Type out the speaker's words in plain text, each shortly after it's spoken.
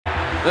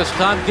This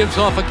time gives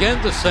off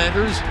again to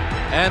Sanders,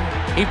 and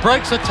he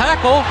breaks a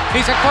tackle.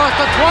 He's across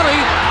the 20,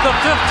 the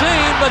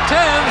 15, the 10,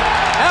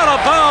 out of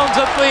bounds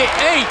at the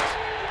 8.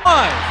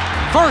 5.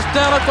 First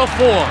down at the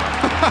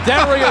 4.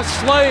 Darius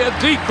Slay, a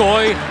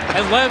decoy,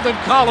 and Landon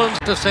Collins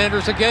to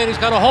Sanders again. He's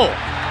got a hole.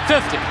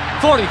 50,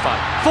 45,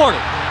 40,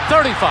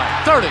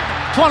 35, 30,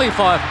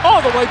 25,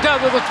 all the way down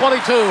to the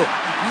 22.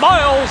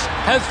 Miles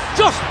has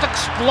just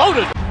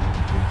exploded.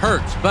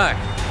 Hurts back,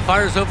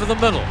 fires over the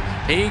middle.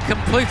 He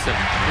completes it,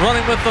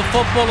 running with the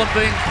football and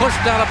being pushed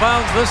out of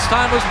bounds. This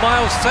time was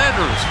Miles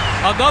Sanders.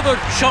 Another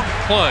chunk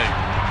play.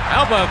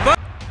 How about that?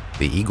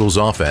 The Eagles'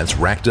 offense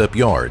racked up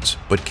yards,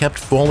 but kept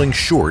falling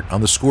short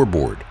on the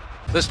scoreboard.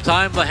 This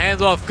time the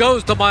handoff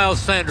goes to Miles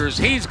Sanders.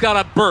 He's got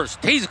a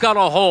burst. He's got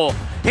a hole.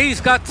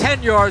 He's got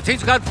 10 yards.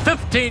 He's got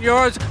 15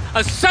 yards. A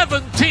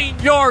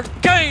 17-yard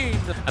gain.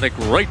 And a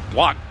great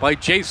block by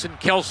Jason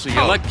Kelce.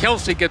 You let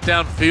Kelce get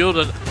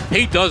downfield, and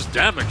he does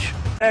damage.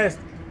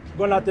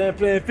 Going out there and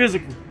playing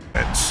physical.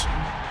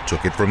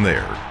 Took it from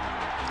there.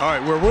 All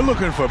right, well, we're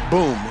looking for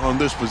boom on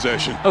this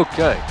possession.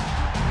 Okay.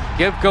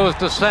 Give goes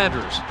to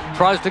Sanders.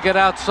 Tries to get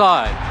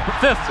outside.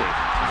 50,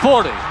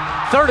 40,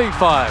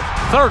 35,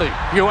 30.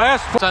 You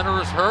asked for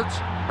Sanders. Hurts.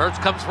 Hurts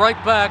comes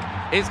right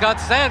back. He's got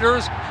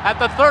Sanders at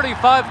the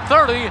 35,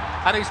 30,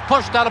 and he's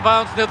pushed out of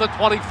bounds near the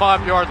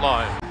 25-yard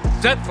line.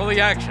 Set for the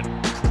action.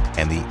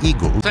 And the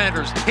Eagles.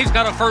 Sanders, he's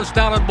got a first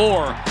down and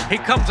more. He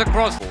comes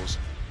across.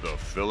 The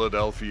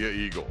Philadelphia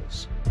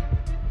Eagles.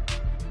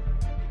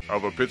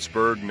 Of a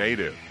Pittsburgh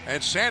native.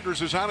 And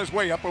Sanders is on his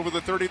way up over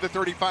the 30, the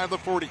 35, the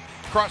 40.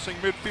 Crossing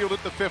midfield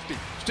at the 50.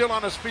 Still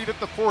on his feet at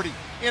the 40.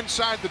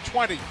 Inside the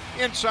 20.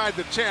 Inside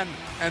the 10.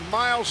 And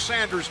Miles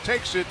Sanders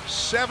takes it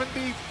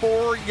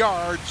 74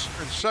 yards.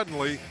 And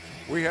suddenly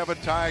we have a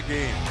tie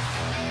game.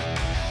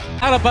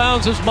 Out of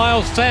bounds as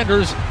Miles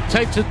Sanders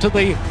takes it to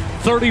the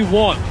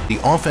 31. The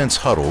offense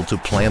huddled to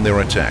plan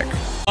their attack.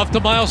 Up to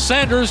Miles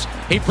Sanders.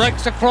 He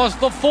breaks across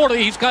the 40.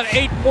 He's got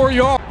 8 more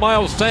yards.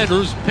 Miles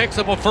Sanders picks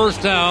up a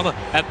first down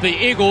at the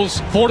Eagles'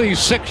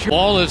 46.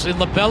 Ball is in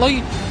the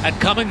belly and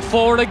coming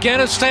forward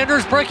again as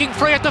Sanders breaking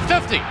free at the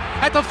 50,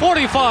 at the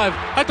 45,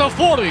 at the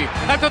 40,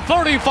 at the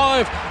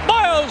 35.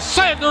 Miles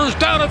Sanders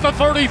down at the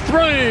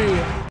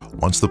 33.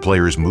 Once the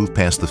players move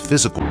past the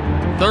physical.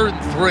 3rd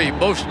and 3,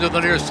 motion to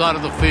the near side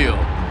of the field.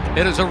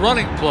 It is a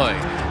running play,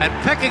 and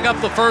picking up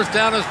the first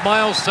down is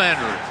Miles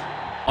Sanders.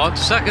 On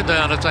 2nd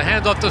down, it's a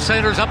handoff to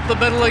Sanders. Up the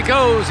middle he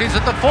goes. He's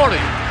at the 40.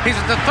 He's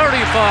at the 35.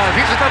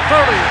 He's at the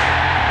 30.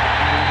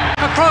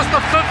 Across the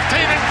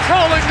 15 and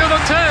crawling to the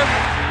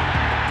 10.